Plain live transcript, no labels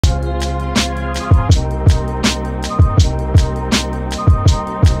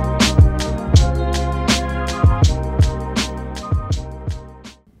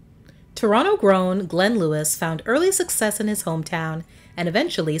Toronto-grown Glenn Lewis found early success in his hometown and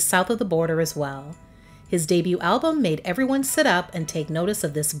eventually south of the border as well. His debut album made everyone sit up and take notice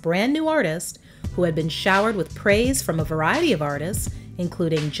of this brand new artist who had been showered with praise from a variety of artists,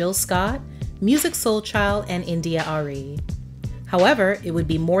 including Jill Scott, Musiq Soulchild and India.Arie. However, it would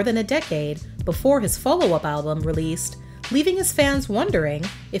be more than a decade before his follow-up album released, leaving his fans wondering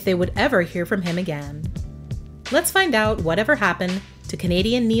if they would ever hear from him again. Let's find out whatever happened to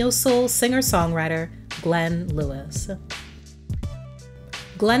Canadian neo-soul singer-songwriter Glenn Lewis.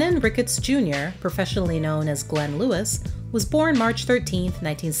 Glennon Ricketts Jr., professionally known as Glenn Lewis, was born March 13,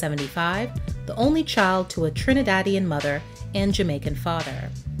 1975, the only child to a Trinidadian mother and Jamaican father.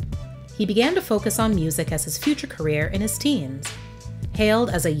 He began to focus on music as his future career in his teens. Hailed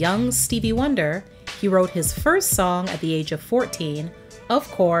as a young Stevie Wonder, he wrote his first song at the age of 14, of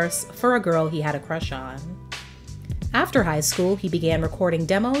course, for a girl he had a crush on. After high school, he began recording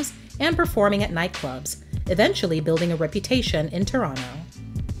demos and performing at nightclubs, eventually building a reputation in Toronto.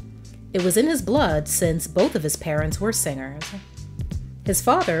 It was in his blood since both of his parents were singers. His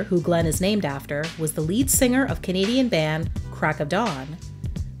father, who Glenn is named after, was the lead singer of Canadian band Crack of Dawn,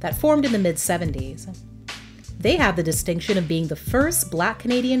 that formed in the mid-70s. They have the distinction of being the first Black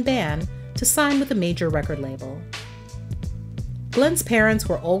Canadian band to sign with a major record label. Glenn's parents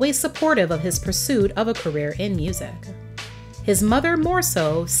were always supportive of his pursuit of a career in music. His mother more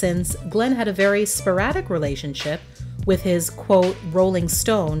so, since Glenn had a very sporadic relationship with his, quote, Rolling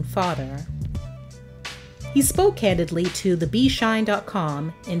Stone father. He spoke candidly to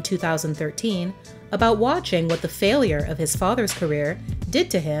thebeshine.com in 2013 about watching what the failure of his father's career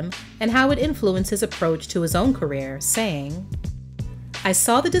did to him and how it influenced his approach to his own career, saying, "I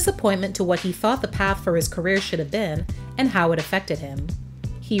saw the disappointment to what he thought the path for his career should have been and how it affected him.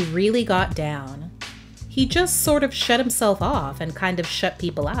 He really got down. He just sort of shut himself off and kind of shut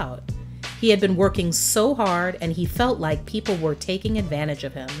people out. He had been working so hard and he felt like people were taking advantage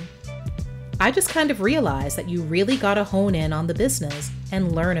of him. I just kind of realized that you really gotta hone in on the business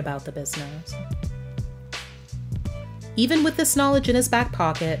and learn about the business." Even with this knowledge in his back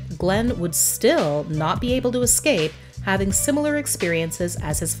pocket, Glenn would still not be able to escape having similar experiences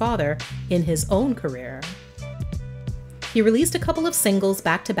as his father in his own career. He released a couple of singles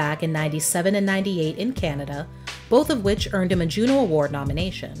back-to-back in '97 and '98 in Canada, both of which earned him a Juno Award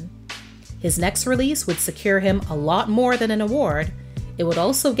nomination. His next release would secure him a lot more than an award. It would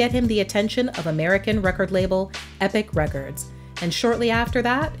also get him the attention of American record label Epic Records, and shortly after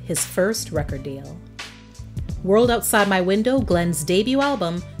that, his first record deal. World Outside My Window, Glenn's debut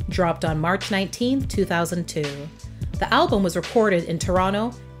album, dropped on March 19, 2002. The album was recorded in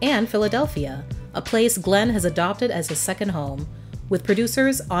Toronto and Philadelphia, a place Glenn has adopted as his second home, with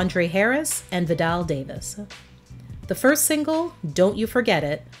producers Andre Harris and Vidal Davis. The first single, Don't You Forget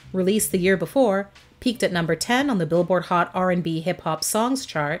It, released the year before, peaked at number 10 on the Billboard Hot R&B Hip Hop Songs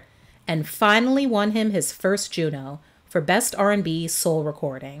chart, and finally won him his first Juno for Best R&B Soul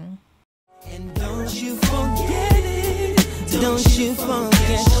Recording. And don't you forget it, don't you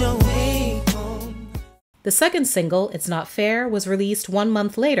forget your way home. The second single, It's Not Fair, was released 1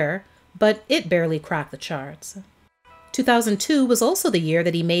 month later, but it barely cracked the charts. 2002 was also the year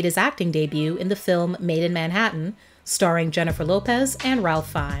that he made his acting debut in the film Made in Manhattan, starring Jennifer Lopez and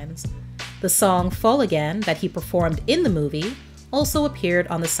Ralph Fiennes. The song Fall Again, that he performed in the movie, also appeared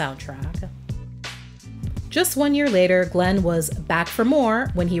on the soundtrack. Just 1 year later, Glenn was back for more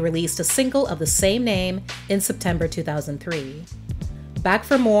when he released a single of the same name in September 2003. Back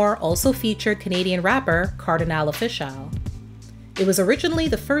for More also featured Canadian rapper Cardinal Offishall. It was originally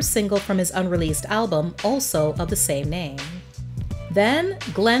the first single from his unreleased album, also of the same name. Then,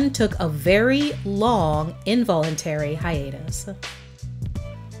 Glenn took a very long, involuntary hiatus.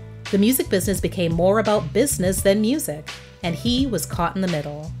 The music business became more about business than music, and he was caught in the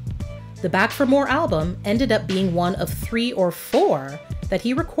middle. The Back for More album ended up being one of 3 or 4 that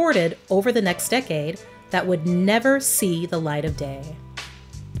he recorded over the next decade that would never see the light of day.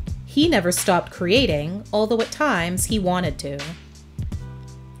 He never stopped creating, although at times he wanted to.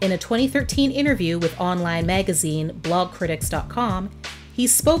 In a 2013 interview with online magazine blogcritics.com, he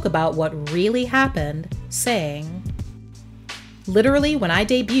spoke about what really happened, saying, "Literally, when I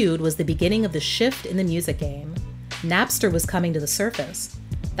debuted was the beginning of the shift in the music game. Napster was coming to the surface.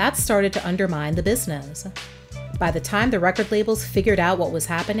 That started to undermine the business. By the time the record labels figured out what was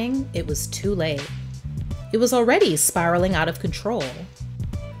happening, it was too late. It was already spiraling out of control.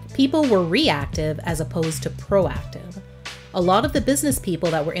 People were reactive as opposed to proactive. A lot of the business people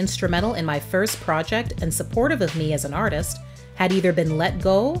that were instrumental in my first project and supportive of me as an artist had either been let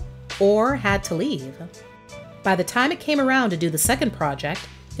go or had to leave. By the time it came around to do the second project,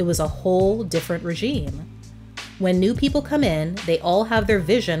 it was a whole different regime. When new people come in, they all have their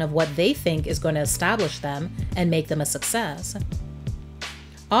vision of what they think is going to establish them and make them a success.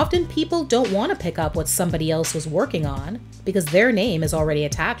 Often people don't want to pick up what somebody else was working on because their name is already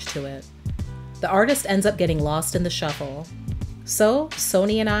attached to it. The artist ends up getting lost in the shuffle. So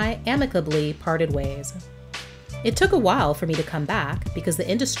Sony and I amicably parted ways. It took a while for me to come back because the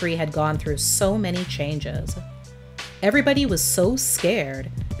industry had gone through so many changes. Everybody was so scared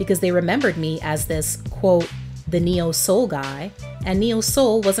because they remembered me as this, quote, the neo-soul guy, and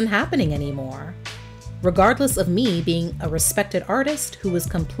neo-soul wasn't happening anymore, regardless of me being a respected artist who was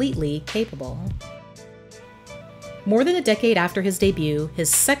completely capable. More than a decade after his debut,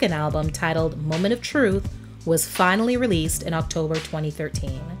 his second album, titled Moment of Truth, was finally released in October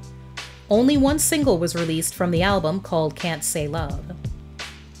 2013. Only one single was released from the album, called Can't Say Love.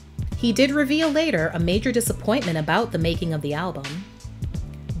 He did reveal later a major disappointment about the making of the album.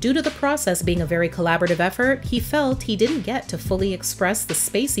 Due to the process being a very collaborative effort, he felt he didn't get to fully express the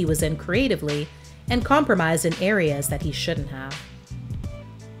space he was in creatively and compromised in areas that he shouldn't have.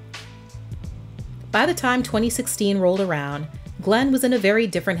 By the time 2016 rolled around, Glenn was in a very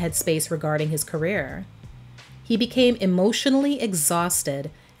different headspace regarding his career. He became emotionally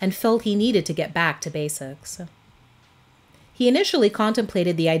exhausted and felt he needed to get back to basics. He initially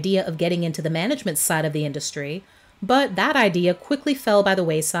contemplated the idea of getting into the management side of the industry, but that idea quickly fell by the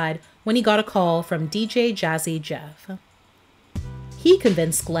wayside when he got a call from DJ Jazzy Jeff. He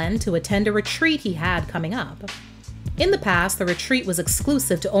convinced Glenn to attend a retreat he had coming up. In the past, the retreat was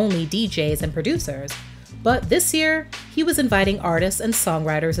exclusive to only DJs and producers, but this year, he was inviting artists and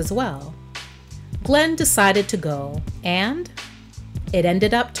songwriters as well. Glenn decided to go, and it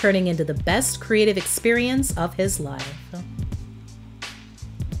ended up turning into the best creative experience of his life.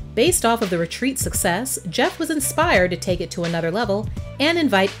 Based off of the retreat's success, Jeff was inspired to take it to another level and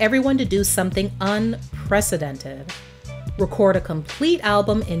invite everyone to do something unprecedented: record a complete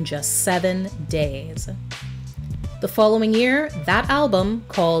album in just 7 days. The following year, that album,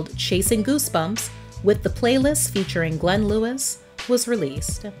 called Chasing Goosebumps, with the playlist featuring Glenn Lewis, was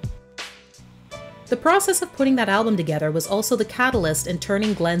released. The process of putting that album together was also the catalyst in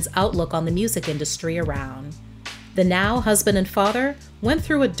turning Glenn's outlook on the music industry around. The now husband and father went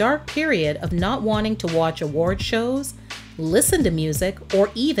through a dark period of not wanting to watch award shows, listen to music, or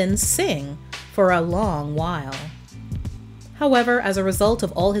even sing for a long while. However, as a result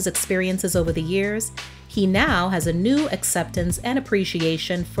of all his experiences over the years, he now has a new acceptance and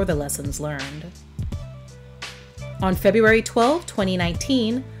appreciation for the lessons learned. On February 12,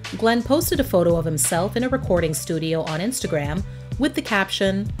 2019, Glenn posted a photo of himself in a recording studio on Instagram with the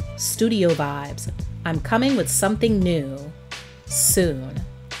caption, "Studio vibes. I'm coming with something new. Soon."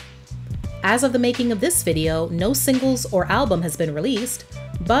 As of the making of this video, no singles or album has been released,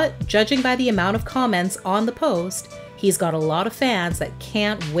 but judging by the amount of comments on the post, he's got a lot of fans that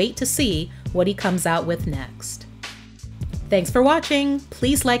can't wait to see what he comes out with next. Thanks for watching.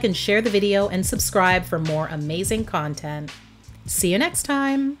 Please like and share the video and subscribe for more amazing content. See you next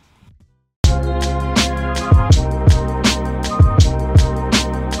time.